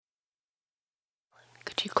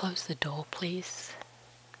Could you close the door, please?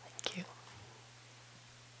 Thank you.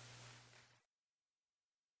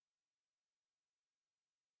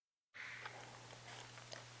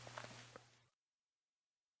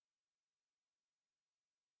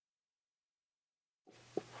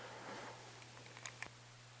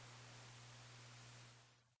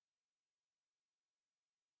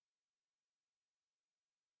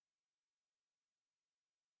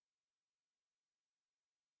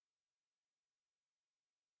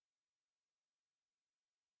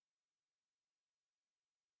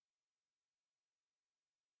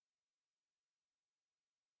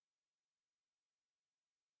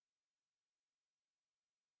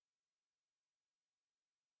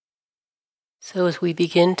 So as we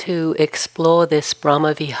begin to explore this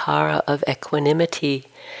Brahma Vihara of equanimity,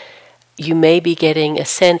 you may be getting a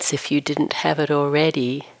sense, if you didn't have it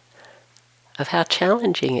already, of how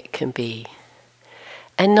challenging it can be.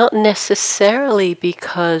 And not necessarily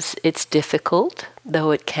because it's difficult,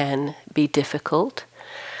 though it can be difficult,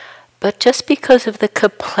 but just because of the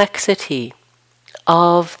complexity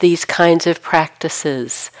of these kinds of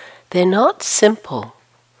practices. They're not simple.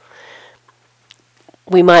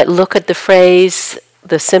 We might look at the phrase,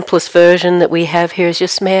 the simplest version that we have here is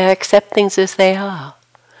just, may I accept things as they are.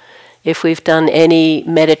 If we've done any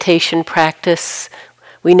meditation practice,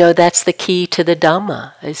 we know that's the key to the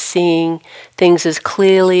Dhamma, is seeing things as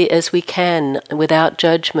clearly as we can, without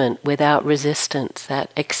judgment, without resistance,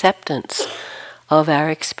 that acceptance of our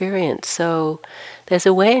experience. So there's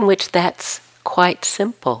a way in which that's quite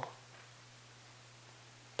simple.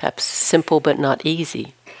 Perhaps simple but not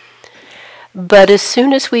easy. But as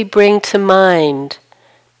soon as we bring to mind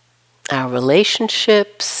our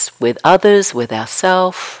relationships with others, with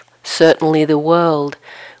ourselves, certainly the world,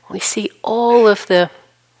 we see all of the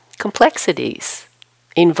complexities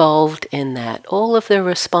involved in that, all of the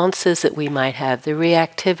responses that we might have, the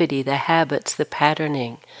reactivity, the habits, the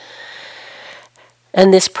patterning.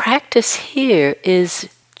 And this practice here is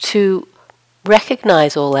to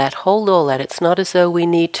recognize all that, hold all that. It's not as though we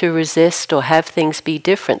need to resist or have things be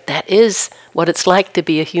different. That is what it's like to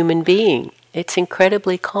be a human being. It's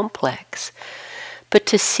incredibly complex. But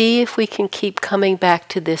to see if we can keep coming back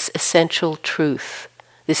to this essential truth,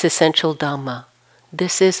 this essential Dhamma.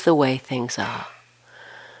 This is the way things are.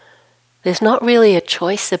 There's not really a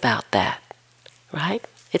choice about that, right?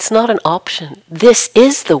 It's not an option. This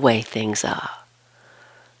is the way things are.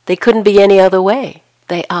 They couldn't be any other way.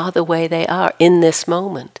 They are the way they are in this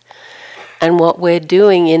moment. And what we're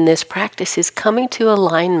doing in this practice is coming to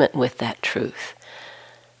alignment with that truth.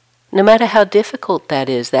 No matter how difficult that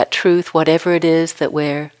is, that truth, whatever it is that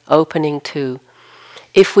we're opening to,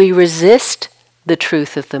 if we resist the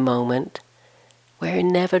truth of the moment, we're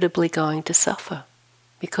inevitably going to suffer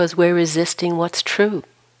because we're resisting what's true,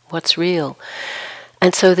 what's real.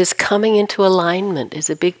 And so this coming into alignment is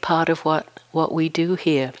a big part of what we do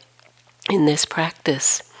here in this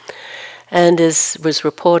practice. And as was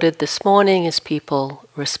reported this morning, as people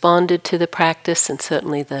responded to the practice, and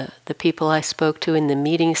certainly the people I spoke to in the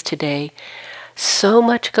meetings today, so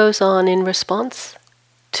much goes on in response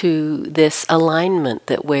to this alignment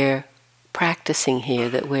that we're practicing here,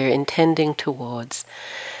 that we're intending towards.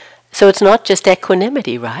 So it's not just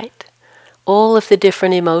equanimity, right? All of the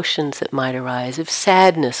different emotions that might arise of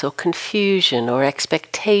sadness or confusion or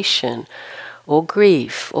expectation or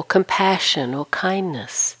grief or compassion or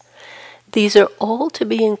kindness. These are all to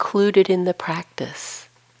be included in the practice.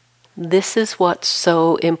 This is what's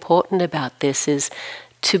so important about this, is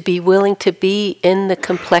to be willing to be in the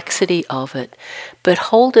complexity of it, but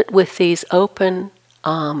hold it with these open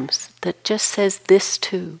arms that just says this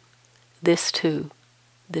too, this too,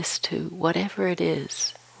 this too, whatever it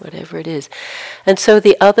is, whatever it is. And so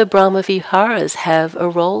the other Brahma Viharas have a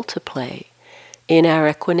role to play in our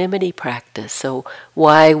equanimity practice. So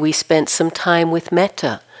why we spent some time with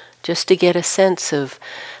metta, just to get a sense of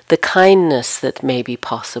the kindness that may be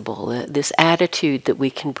possible, this attitude that we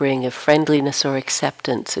can bring of friendliness or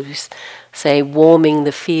acceptance, of, say, warming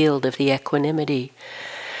the field of the equanimity.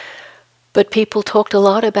 But people talked a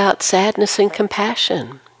lot about sadness and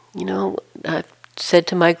compassion. You know, I've said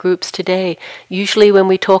to my groups today, usually when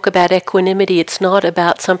we talk about equanimity, it's not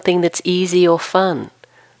about something that's easy or fun.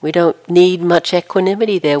 We don't need much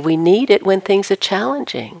equanimity there. We need it when things are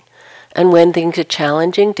challenging. And when things are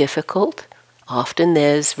challenging, difficult, often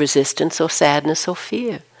there's resistance or sadness or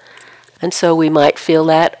fear. And so we might feel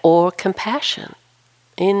that, or compassion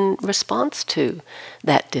in response to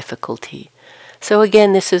that difficulty. So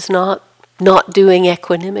again, this is not doing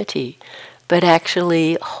equanimity, but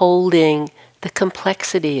actually holding the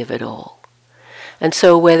complexity of it all. And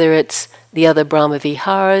so whether it's the other Brahma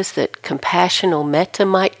Viharas, that compassion or metta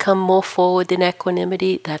might come more forward than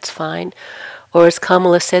equanimity, that's fine. Or as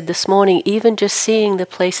Kamala said this morning, even just seeing the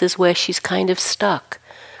places where she's kind of stuck,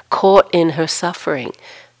 caught in her suffering,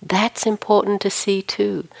 that's important to see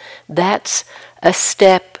too. That's a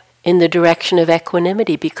step in the direction of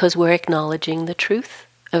equanimity because we're acknowledging the truth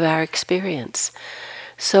of our experience.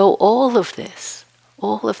 So all of this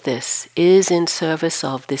is in service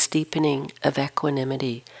of this deepening of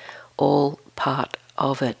equanimity, all part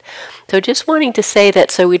of it. So just wanting to say that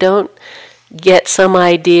so we don't get some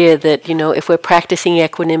idea that, if we're practicing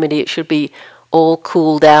equanimity, it should be all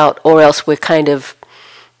cooled out, or else we're kind of,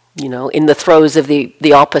 in the throes of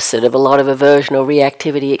the opposite of a lot of aversion or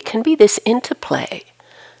reactivity. It can be this interplay,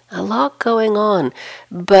 a lot going on,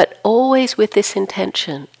 but always with this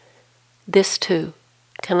intention, this too.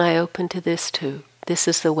 Can I open to this too? This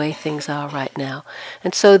is the way things are right now.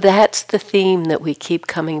 And so that's the theme that we keep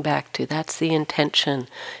coming back to. That's the intention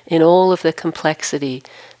in all of the complexity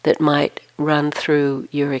that might run through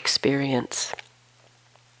your experience.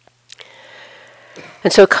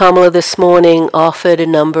 And so Kamala this morning offered a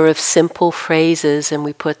number of simple phrases, and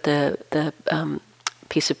we put the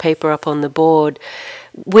piece of paper up on the board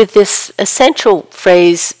with this essential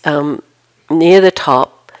phrase near the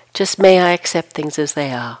top, just may I accept things as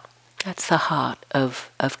they are. That's the heart of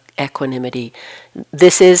equanimity.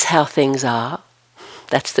 This is how things are.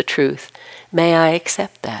 That's the truth. May I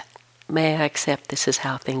accept that? May I accept this is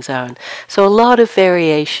how things are? And so a lot of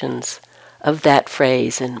variations of that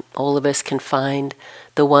phrase, and all of us can find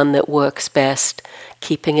the one that works best.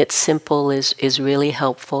 Keeping it simple is really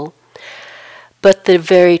helpful. But the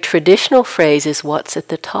very traditional phrase is what's at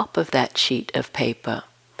the top of that sheet of paper.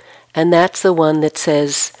 And that's the one that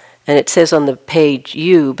says, and it says on the page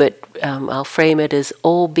you, but I'll frame it as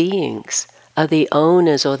all beings are the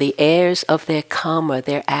owners or the heirs of their karma,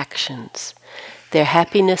 their actions. Their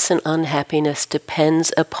happiness and unhappiness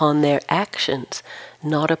depends upon their actions,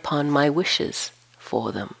 not upon my wishes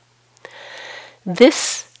for them.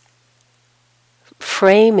 This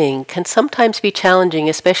framing can sometimes be challenging,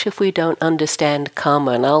 especially if we don't understand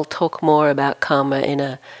karma, and I'll talk more about karma in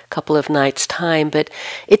a couple of nights' time, but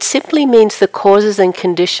it simply means the causes and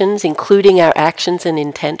conditions, including our actions and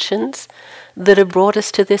intentions, that have brought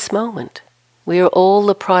us to this moment. We are all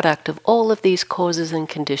the product of all of these causes and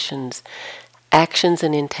conditions, actions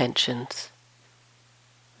and intentions.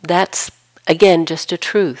 That's, again, just a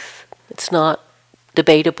truth. It's not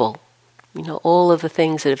debatable. All of the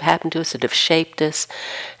things that have happened to us, that have shaped us,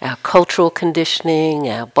 our cultural conditioning,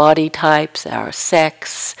 our body types, our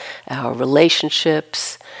sex, our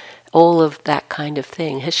relationships, all of that kind of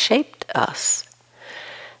thing has shaped us.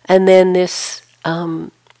 And then this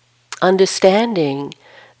understanding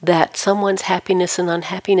that someone's happiness and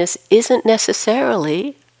unhappiness isn't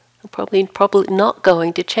necessarily, probably not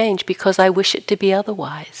going to change because I wish it to be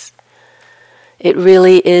otherwise. It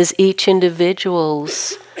really is each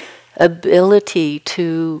individual's ability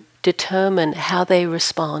to determine how they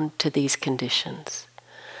respond to these conditions.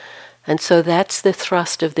 And so that's the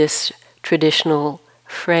thrust of this traditional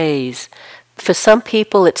phrase. For some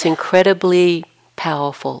people it's incredibly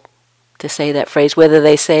powerful to say that phrase, whether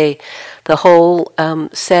they say the whole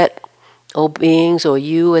set, all beings, or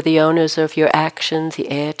you are the owners of your actions, the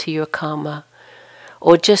heir to your karma,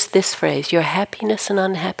 or just this phrase, your happiness and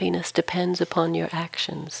unhappiness depends upon your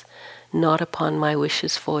actions, not upon my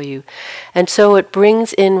wishes for you. And so it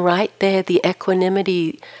brings in right there the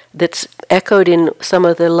equanimity that's echoed in some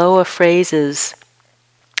of the lower phrases.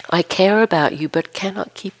 I care about you, but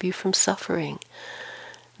cannot keep you from suffering.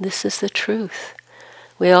 This is the truth.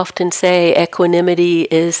 We often say equanimity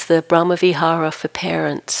is the Brahma Vihara for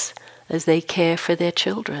parents as they care for their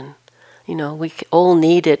children. We all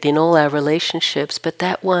need it in all our relationships, but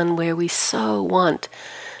that one where we so want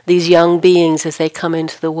these young beings as they come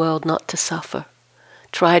into the world not to suffer.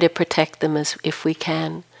 Try to protect them as if we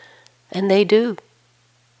can. And they do.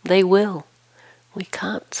 They will. We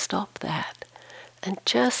can't stop that. And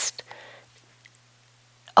just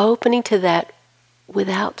opening to that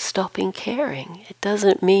without stopping caring. It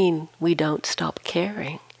doesn't mean we don't stop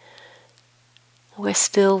caring. We're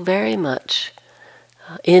still very much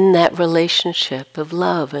in that relationship of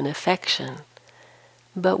love and affection.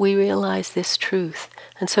 But we realize this truth.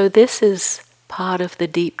 And so this is part of the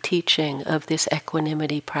deep teaching of this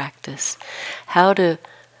equanimity practice. How to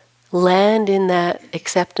land in that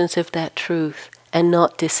acceptance of that truth and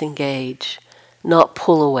not disengage, not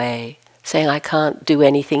pull away, saying I can't do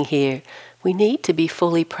anything here. We need to be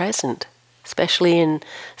fully present, especially in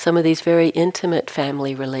some of these very intimate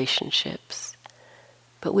family relationships.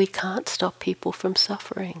 But we can't stop people from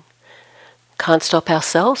suffering. can't stop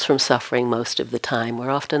ourselves from suffering most of the time.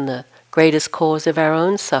 We're often the greatest cause of our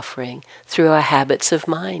own suffering through our habits of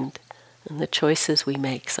mind and the choices we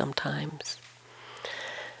make sometimes.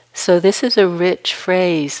 So this is a rich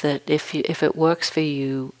phrase that if it works for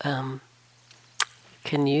you, you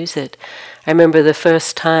can use it. I remember the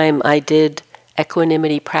first time I did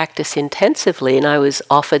equanimity practice intensively, and I was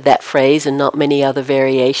offered that phrase and not many other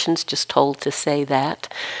variations, just told to say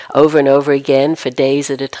that over and over again for days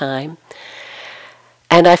at a time.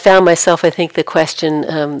 And I found myself, I think the question,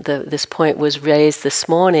 this point was raised this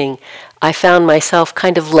morning, I found myself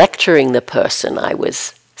kind of lecturing the person I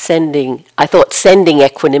was sending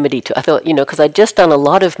equanimity to. I thought, because I'd just done a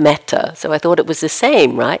lot of metta, so I thought it was the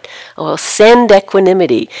same, right? Well, send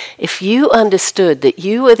equanimity. If you understood that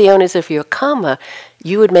you were the owners of your karma,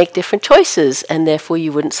 you would make different choices, and therefore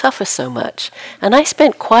you wouldn't suffer so much. And I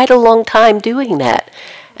spent quite a long time doing that,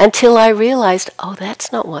 until I realized,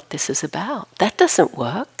 that's not what this is about. That doesn't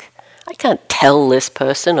work. I can't tell this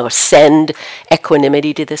person or send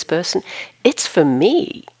equanimity to this person. It's for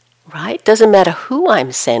me. Right? Doesn't matter who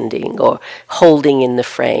I'm sending or holding in the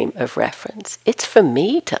frame of reference. It's for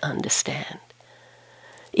me to understand.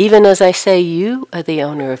 Even as I say, you are the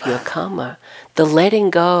owner of your karma. The letting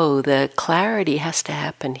go, the clarity has to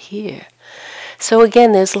happen here. So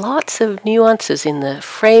again, there's lots of nuances in the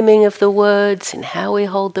framing of the words, in how we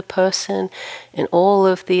hold the person, in all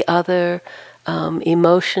of the other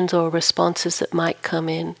emotions or responses that might come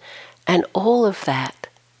in. And all of that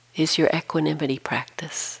is your equanimity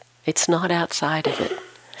practice. It's not outside of it.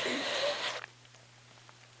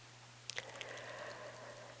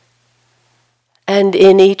 And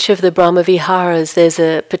in each of the Brahma Viharas, there's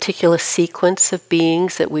a particular sequence of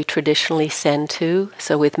beings that we traditionally send to.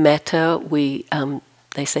 So with metta,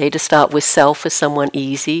 they say to start with self as someone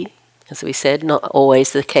easy. As we said, not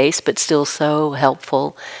always the case, but still so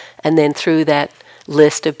helpful. And then through that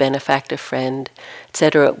list of benefactor, friend,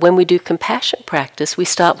 etc. When we do compassion practice, we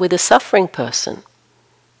start with a suffering person.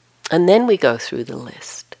 And then we go through the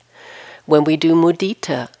list. When we do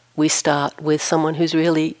mudita, we start with someone who's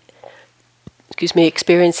really,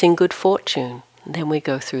 experiencing good fortune. And then we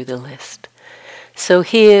go through the list. So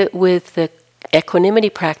here with the equanimity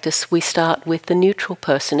practice, we start with the neutral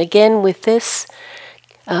person. Again, with this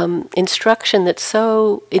instruction that's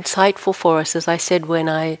so insightful for us, as I said when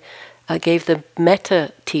I gave the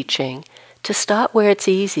metta teaching, to start where it's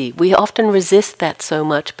easy. We often resist that so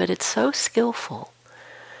much, but it's so skillful.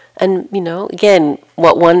 And, again,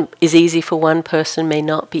 what one is easy for one person may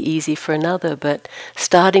not be easy for another, but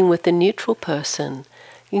starting with the neutral person,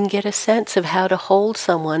 you can get a sense of how to hold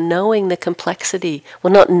someone, knowing the complexity,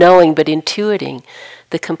 well, not knowing, but intuiting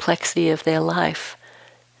the complexity of their life,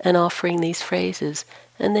 and offering these phrases.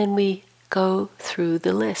 And then we go through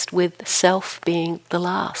the list, with self being the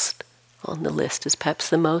last on the list, is perhaps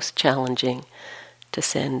the most challenging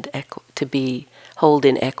to hold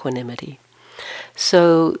in equanimity.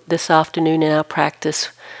 So this afternoon in our practice,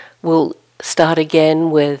 we'll start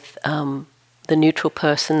again with the neutral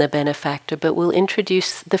person, the benefactor, but we'll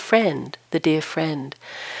introduce the friend, the dear friend.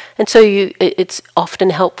 And so it's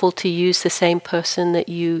often helpful to use the same person that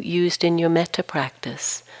you used in your metta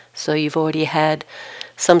practice. So you've already had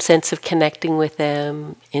some sense of connecting with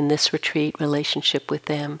them in this retreat, relationship with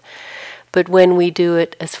them. But when we do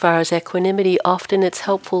it as far as equanimity, often it's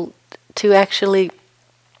helpful to actually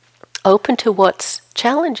open to what's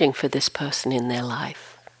challenging for this person in their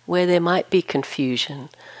life, where there might be confusion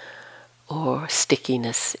or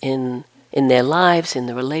stickiness in their lives, in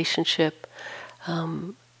the relationship,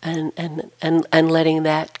 and letting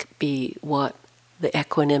that be what the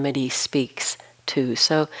equanimity speaks to.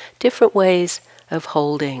 So different ways of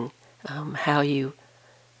holding how you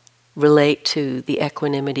relate to the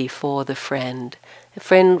equanimity for the friend.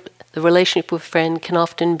 The relationship with a friend can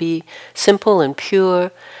often be simple and pure,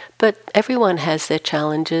 but everyone has their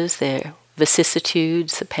challenges, their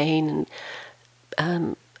vicissitudes, the pain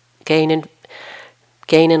and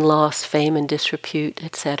gain and loss, fame and disrepute,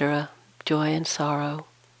 etc., joy and sorrow.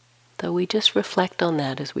 So we just reflect on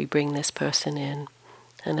that as we bring this person in,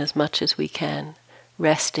 and as much as we can,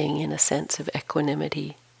 resting in a sense of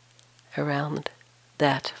equanimity around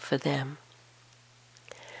that for them.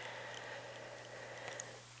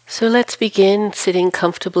 So let's begin sitting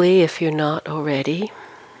comfortably if you're not already.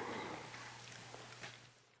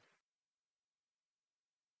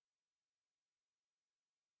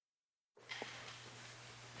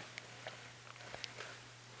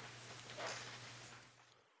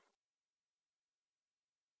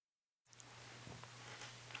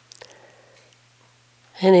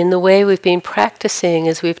 And in the way we've been practicing,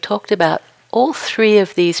 as we've talked about, all three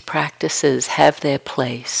of these practices have their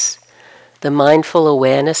place. the mindful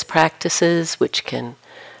awareness practices, which can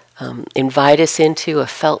invite us into a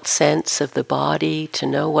felt sense of the body, to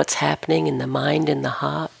know what's happening in the mind and the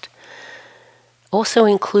heart. Also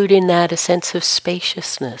include in that a sense of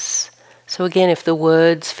spaciousness. So again, if the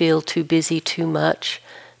words feel too busy, too much,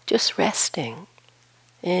 just resting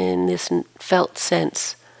in this felt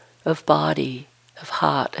sense of body, of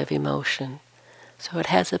heart, of emotion. So it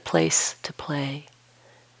has a place to play,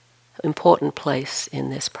 important place in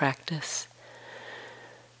this practice.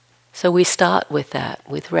 So we start with that,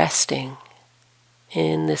 with resting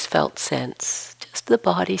in this felt sense, just the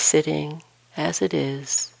body sitting as it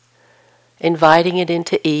is, inviting it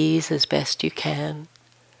into ease as best you can,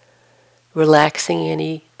 relaxing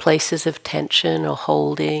any places of tension or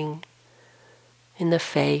holding in the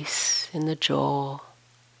face, in the jaw,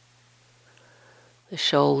 the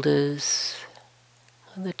shoulders,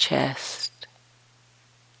 the chest,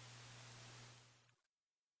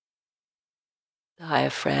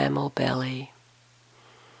 diaphragm or belly.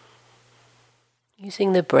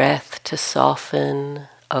 Using the breath to soften,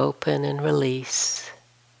 open and release.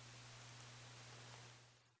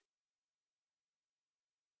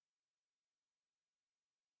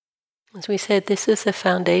 As we said, this is the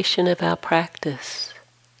foundation of our practice.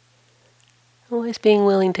 Always being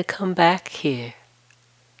willing to come back here,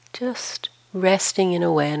 just resting in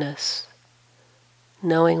awareness,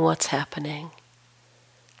 knowing what's happening,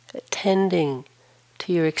 attending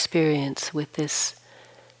to your experience with this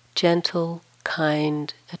gentle,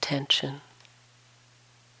 kind attention.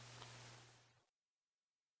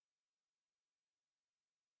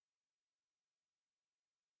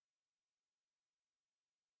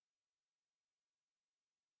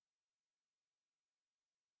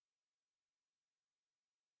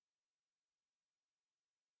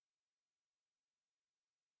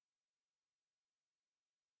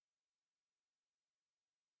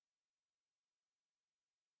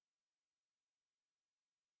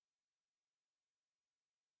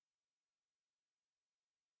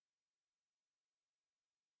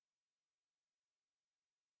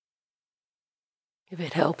 If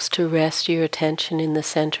it helps to rest your attention in the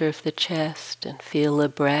center of the chest and feel the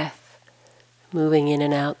breath moving in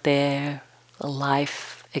and out there, a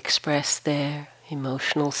life expressed there,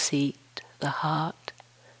 emotional seat, the heart,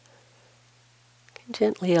 you can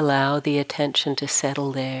gently allow the attention to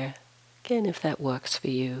settle there, again if that works for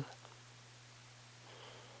you.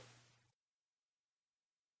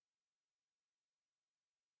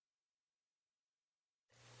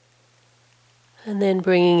 And then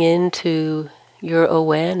bringing into your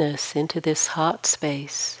awareness, into this heart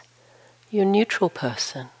space, your neutral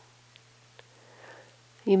person.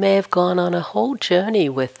 You may have gone on a whole journey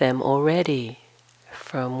with them already,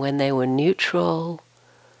 from when they were neutral,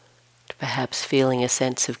 to perhaps feeling a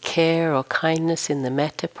sense of care or kindness in the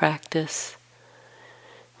metta practice,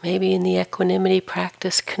 maybe in the equanimity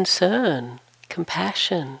practice, concern,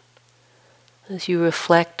 compassion, as you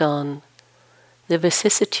reflect on the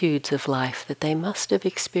vicissitudes of life that they must have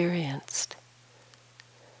experienced.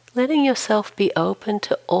 Letting yourself be open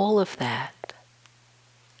to all of that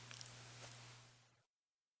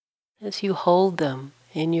as you hold them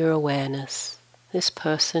in your awareness, this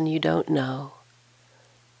person you don't know.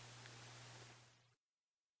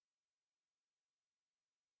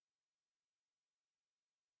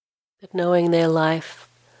 But knowing their life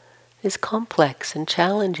is complex and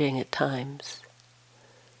challenging at times,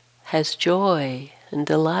 has joy and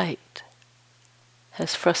delight,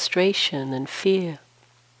 has frustration and fear,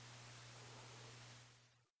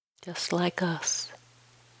 just like us.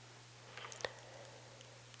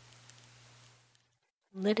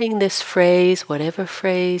 Letting this phrase, whatever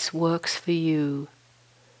phrase works for you,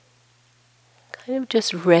 kind of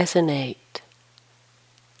just resonate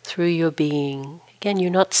through your being. Again,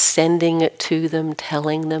 you're not sending it to them,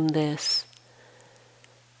 telling them this,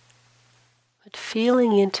 but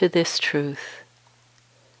feeling into this truth.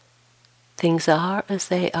 Things are as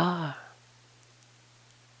they are.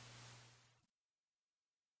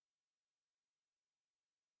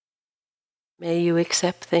 May you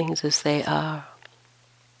accept things as they are.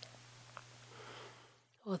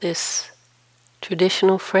 Or this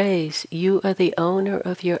traditional phrase, you are the owner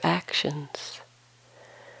of your actions.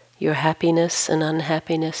 Your happiness and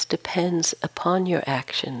unhappiness depends upon your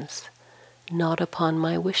actions, not upon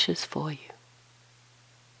my wishes for you.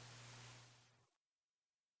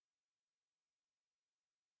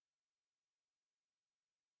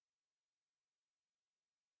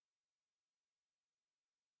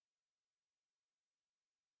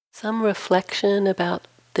 Some reflection about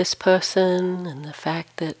this person and the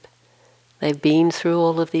fact that they've been through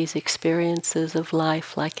all of these experiences of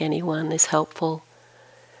life like anyone is helpful.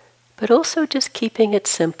 but also just keeping it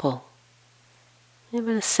simple.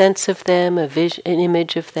 Even a sense of them, a vision, an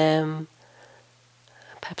image of them,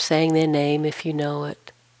 perhaps saying their name if you know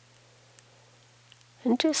it.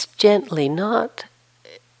 And just gently, not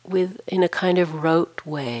in a kind of rote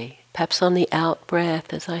way, perhaps on the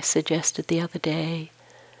out-breath, as I suggested the other day,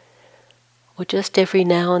 or just every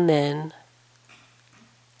now and then,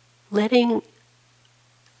 letting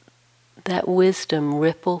that wisdom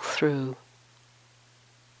ripple through.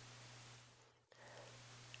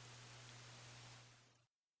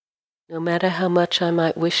 No matter how much I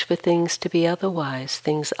might wish for things to be otherwise,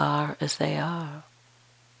 things are as they are.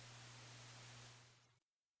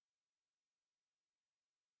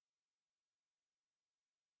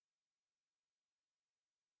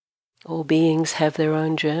 All beings have their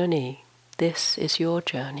own journey. This is your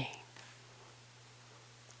journey.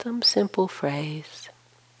 Some simple phrase.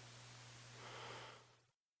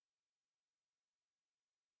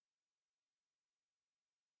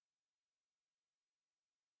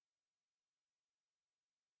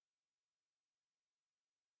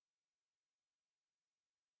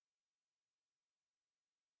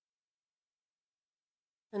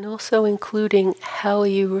 And also including, how are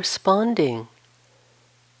you responding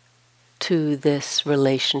to this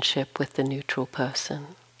relationship with the neutral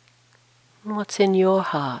person? And what's in your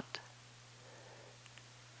heart?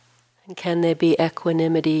 And can there be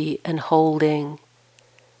equanimity and holding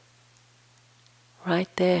right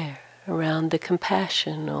there around the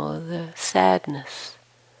compassion or the sadness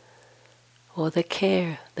or the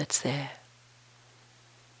care that's there?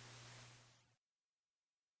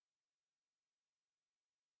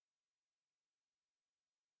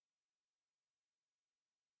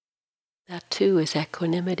 That too is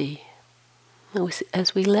equanimity.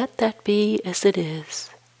 As we let that be as it is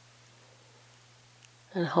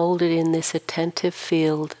and hold it in this attentive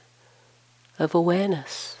field of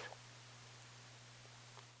awareness.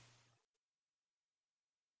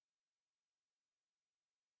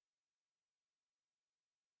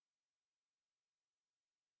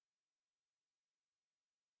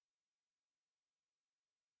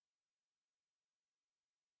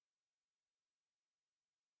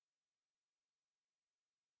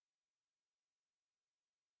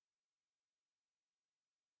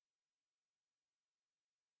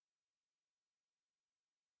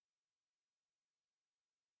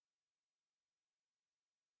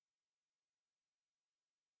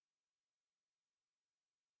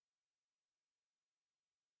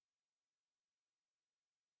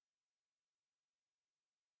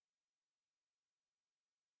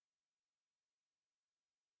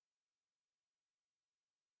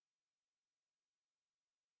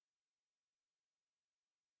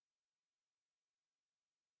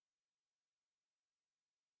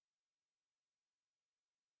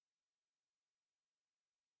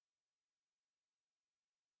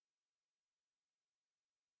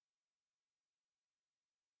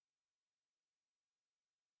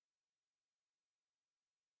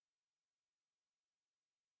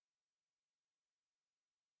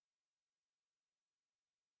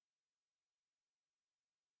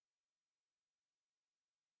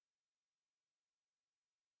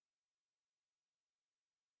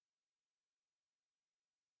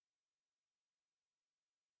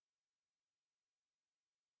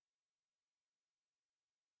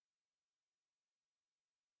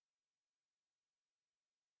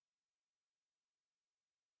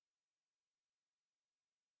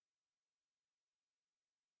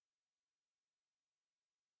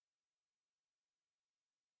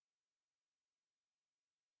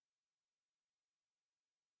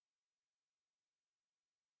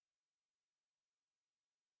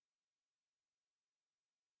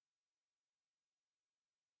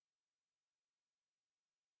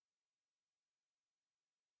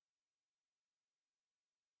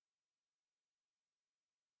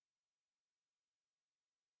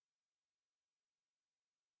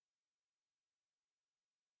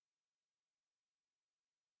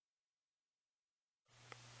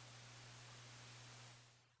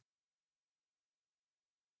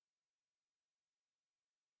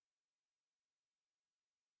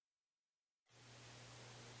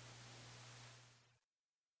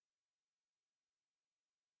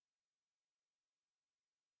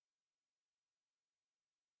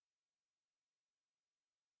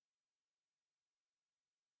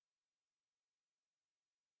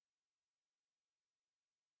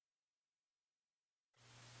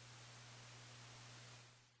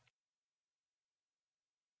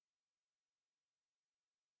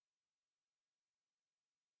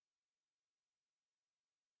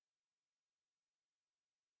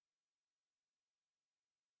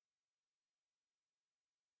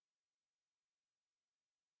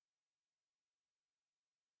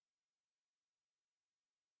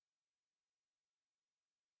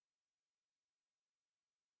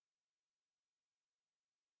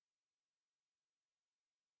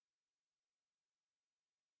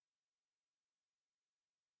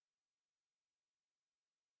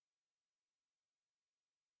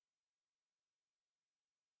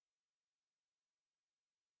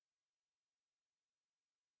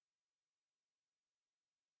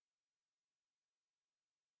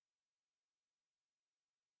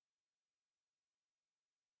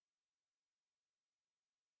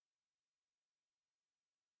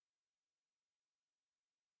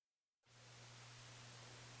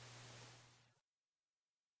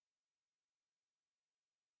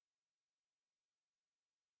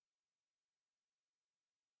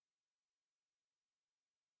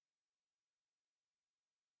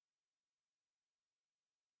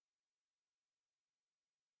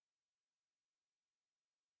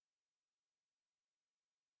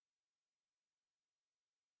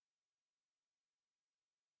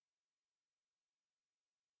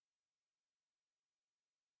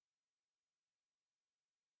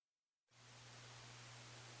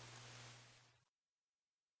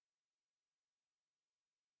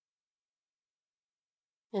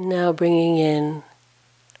 And now bringing in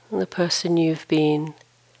the person you've been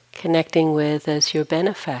connecting with as your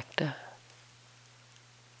benefactor.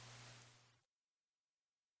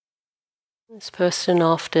 This person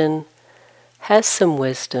often has some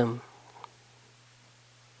wisdom,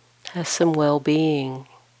 has some well-being.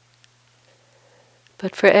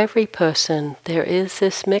 But for every person, there is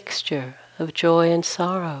this mixture of joy and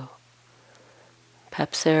sorrow.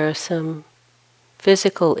 Perhaps there are some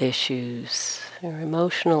physical issues, or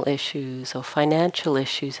emotional issues, or financial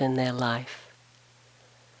issues in their life.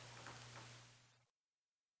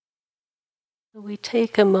 We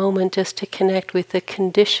take a moment just to connect with the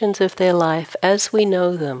conditions of their life as we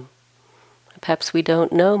know them. Perhaps we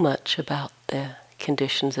don't know much about the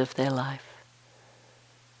conditions of their life.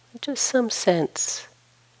 Just some sense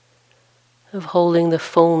of holding the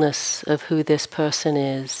fullness of who this person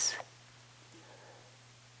is,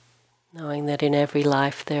 knowing that in every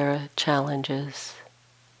life there are challenges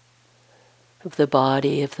of the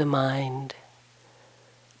body, of the mind,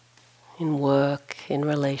 in work, in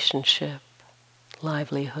relationship,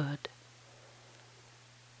 livelihood.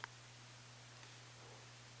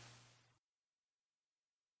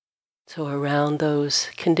 So around those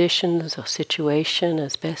conditions or situation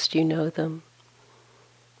as best you know them,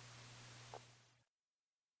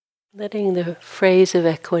 letting the phrase of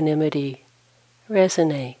equanimity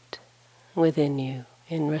resonate within you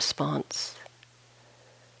in response.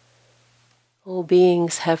 All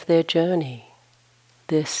beings have their journey.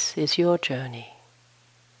 This is your journey.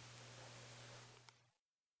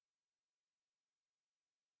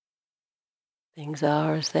 Things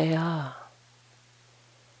are as they are.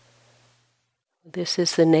 This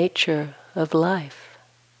is the nature of life.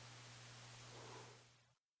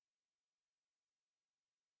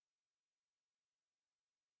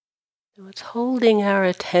 So it's holding our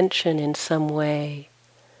attention in some way,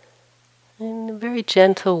 in a very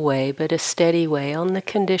gentle way, but a steady way, on the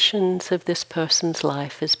conditions of this person's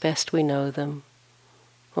life as best we know them,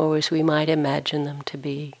 or as we might imagine them to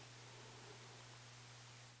be.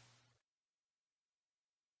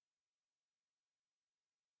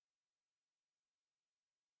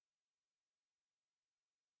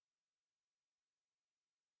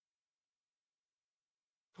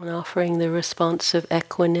 And offering the response of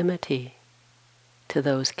equanimity to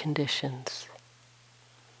those conditions.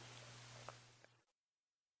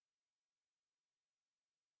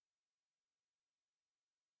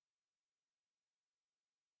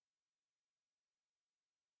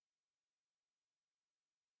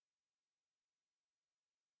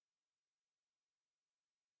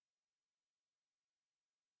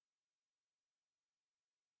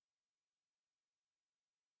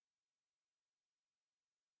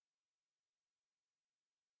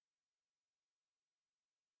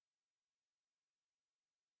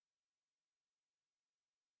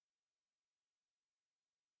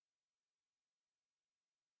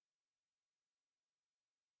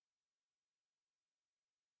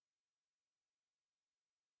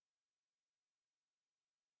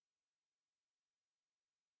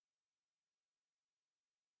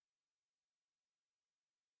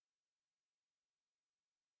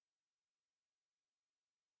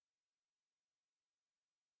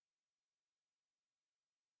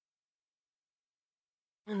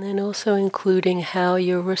 And then also including how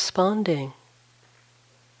you're responding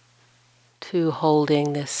to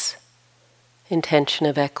holding this intention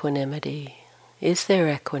of equanimity. Is there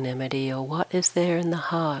equanimity, or what is there in the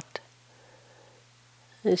heart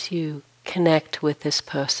as you connect with this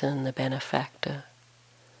person, the benefactor?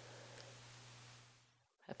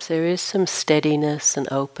 Perhaps there is some steadiness and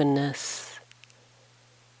openness.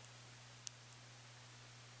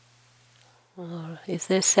 Or is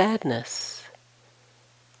there sadness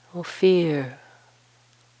or fear,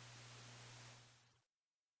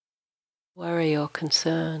 worry or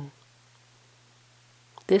concern?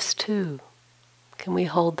 This too, can we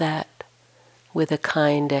hold that with a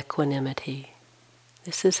kind equanimity?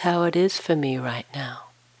 This is how it is for me right now.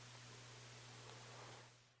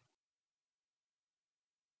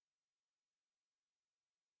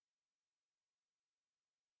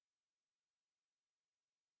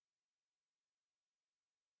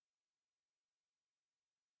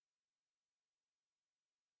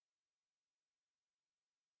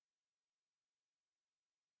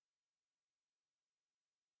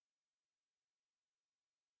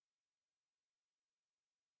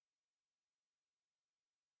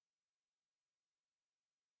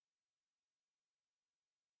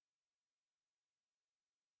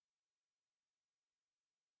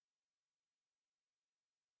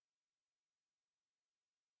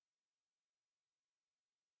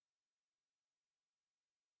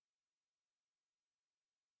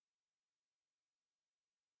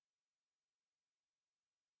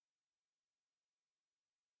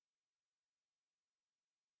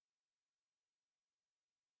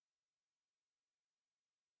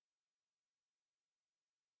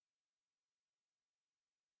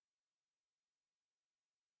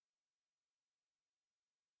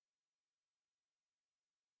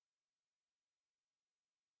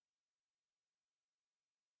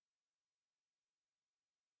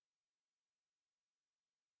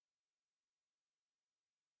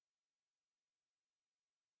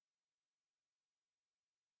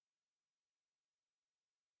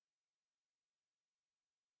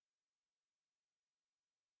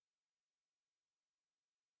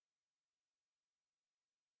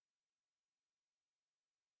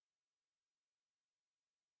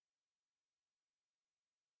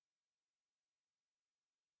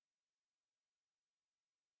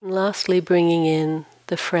 And lastly, bringing in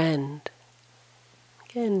the friend.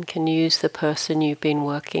 Again, can use the person you've been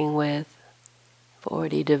working with. You've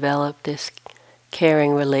already developed this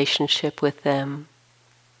caring relationship with them.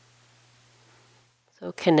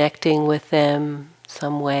 So connecting with them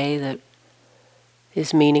some way that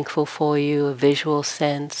is meaningful for you, a visual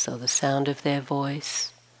sense or the sound of their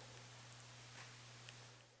voice.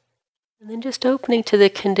 And then just opening to the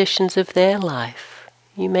conditions of their life.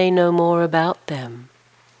 You may know more about them,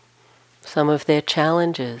 some of their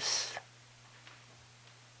challenges.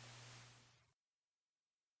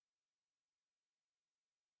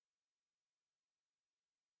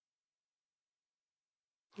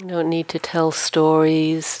 You don't need to tell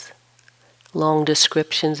stories, long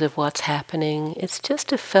descriptions of what's happening. It's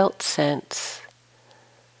just a felt sense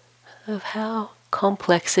of how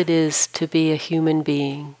complex it is to be a human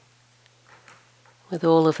being with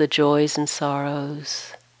all of the joys and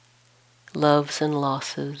sorrows, loves and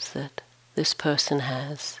losses that this person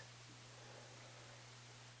has.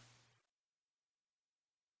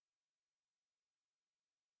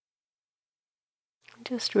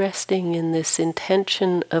 Just resting in this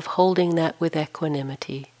intention of holding that with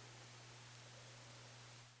equanimity.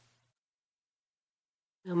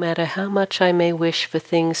 No matter how much I may wish for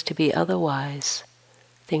things to be otherwise,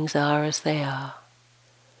 things are as they are.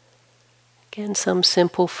 Again, some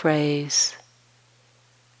simple phrase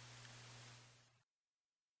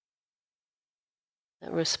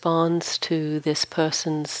that responds to this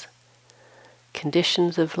person's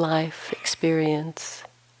conditions of life, experience,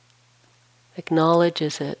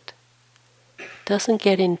 acknowledges it, doesn't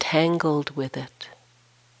get entangled with it,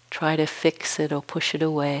 try to fix it or push it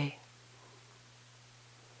away.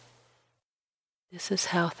 This is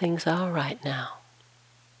how things are right now.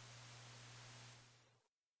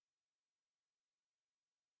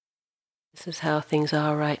 This is how things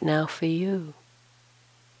are right now for you.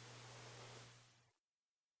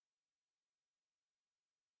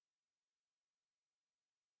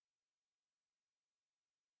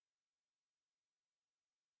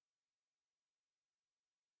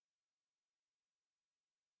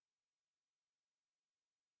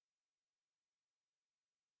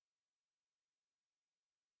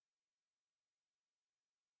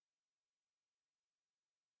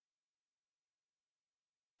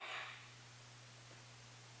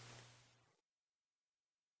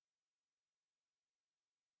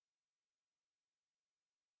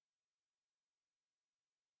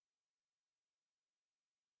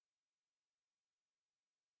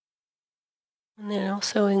 And then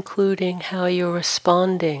also including how you're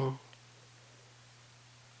responding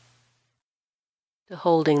to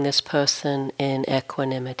holding this person in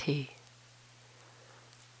equanimity.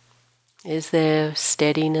 Is there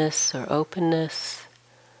steadiness or openness,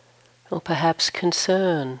 or perhaps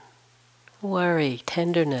concern, worry,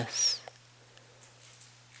 tenderness?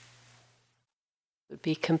 Would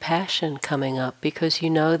be compassion coming up because you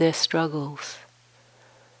know their struggles.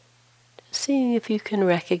 Seeing if you can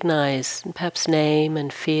recognize and perhaps name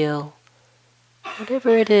and feel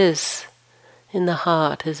whatever it is in the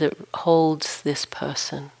heart as it holds this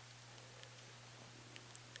person.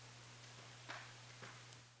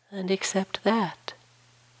 And accept that.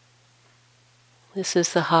 This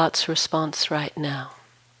is the heart's response right now.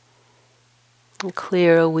 The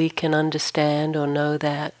clearer we can understand or know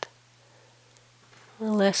that, the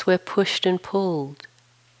less we're pushed and pulled,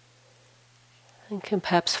 and can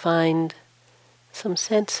perhaps find some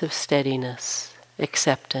sense of steadiness,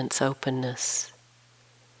 acceptance, openness.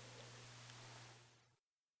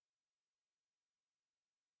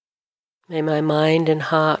 May my mind and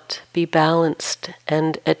heart be balanced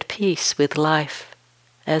and at peace with life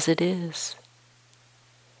as it is.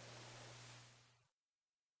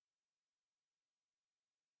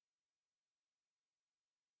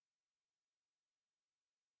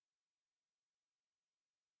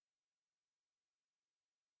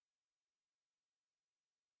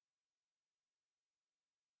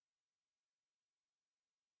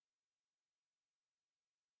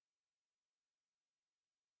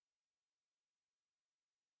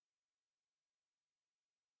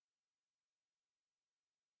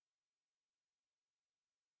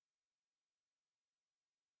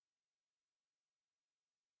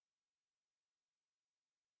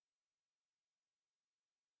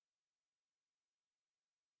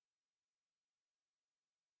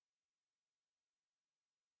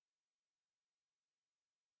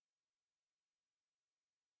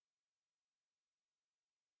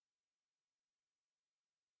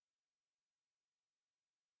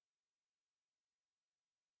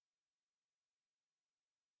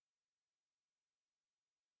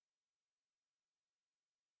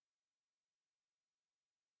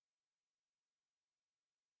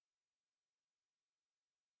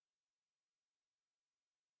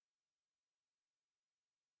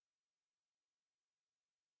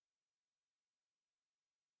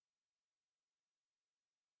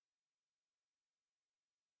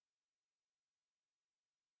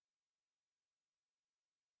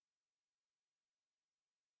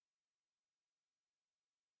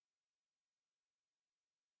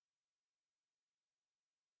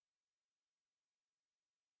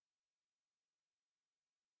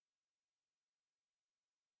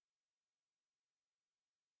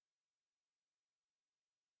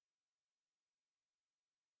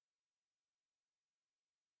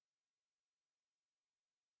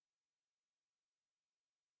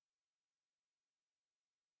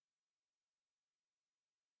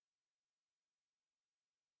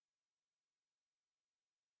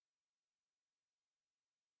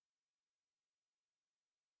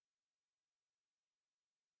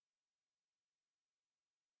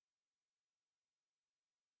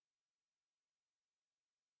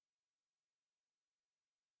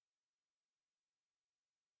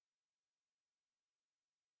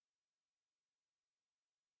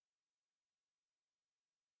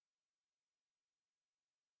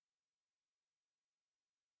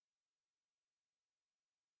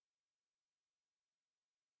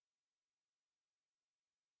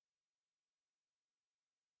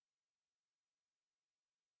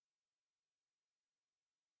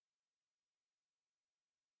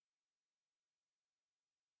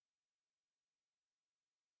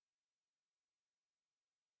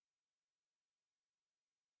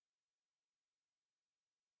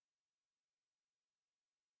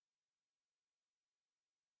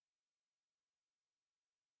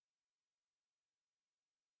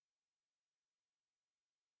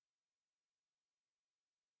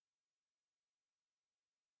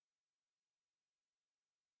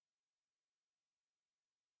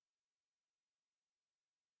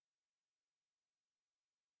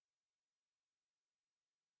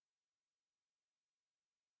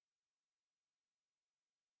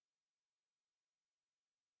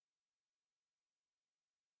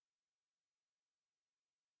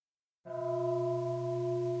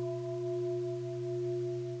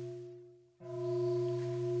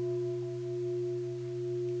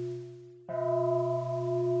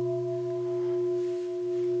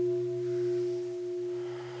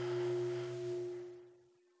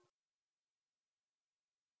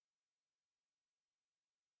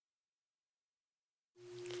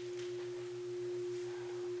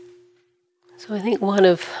 So I think one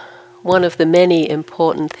of the many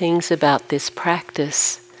important things about this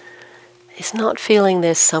practice is not feeling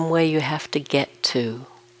there's somewhere you have to get to.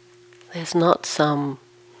 There's not some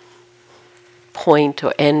point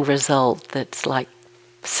or end result that's like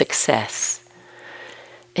success.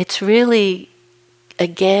 It's really,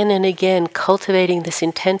 again and again, cultivating this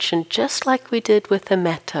intention, just like we did with the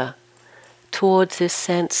metta, towards this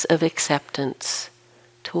sense of acceptance,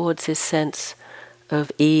 towards this sense of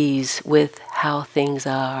ease with how things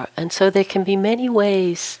are. And so there can be many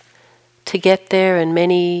ways to get there and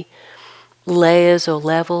many layers or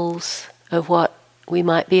levels of what we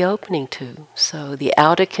might be opening to. So the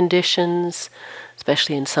outer conditions,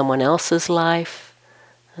 especially in someone else's life,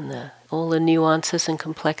 and all the nuances and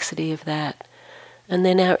complexity of that. And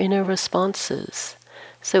then our inner responses.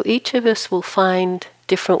 So each of us will find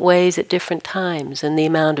different ways at different times, and the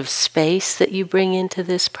amount of space that you bring into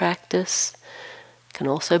this practice can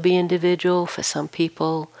also be individual. For some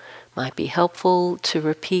people, it might be helpful to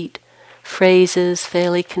repeat phrases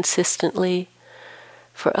fairly consistently.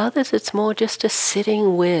 For others, it's more just a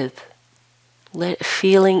sitting with,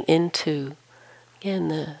 feeling into, again,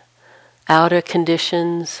 the outer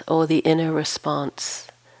conditions or the inner response.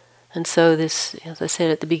 And so this, as I said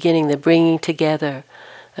at the beginning, the bringing together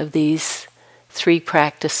of these three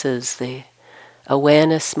practices, the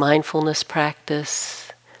awareness, mindfulness practice,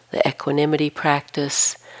 the equanimity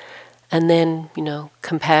practice, and then,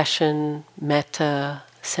 compassion, metta,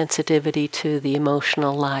 sensitivity to the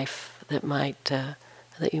emotional life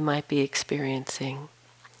that you might be experiencing.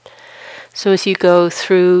 So as you go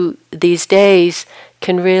through these days,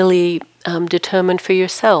 can really determine for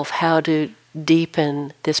yourself how to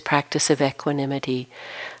deepen this practice of equanimity.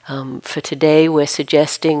 For today, we're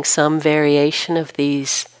suggesting some variation of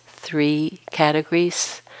these three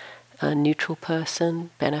categories: a neutral person,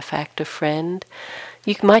 benefactor, friend.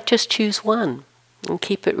 You might just choose one and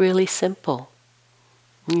keep it really simple.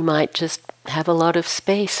 You might just have a lot of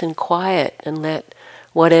space and quiet and let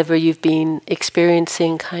whatever you've been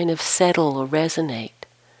experiencing kind of settle or resonate.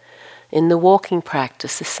 In the walking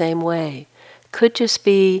practice, the same way. Could just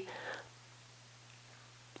be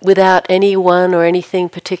without anyone or anything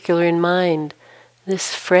particular in mind,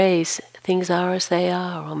 this phrase, things are as they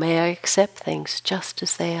are, or may I accept things just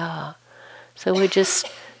as they are. So we're just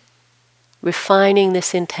refining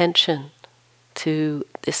this intention to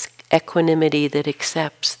this equanimity that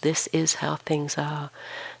accepts this is how things are.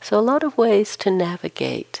 So a lot of ways to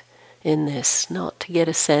navigate in this, not to get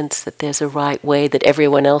a sense that there's a right way that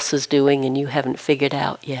everyone else is doing and you haven't figured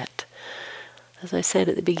out yet. As I said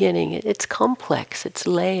at the beginning, it's complex, it's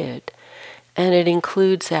layered, and it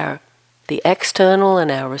includes the external and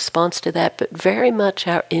our response to that, but very much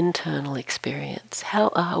our internal experience. How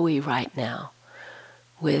are we right now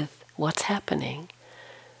with what's happening?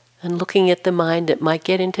 And looking at the mind that might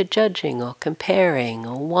get into judging or comparing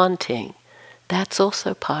or wanting, that's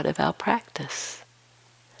also part of our practice.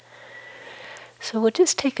 So we'll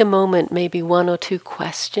just take a moment, maybe one or two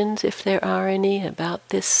questions, if there are any, about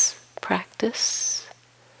this practice.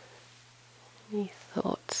 Any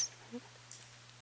thoughts?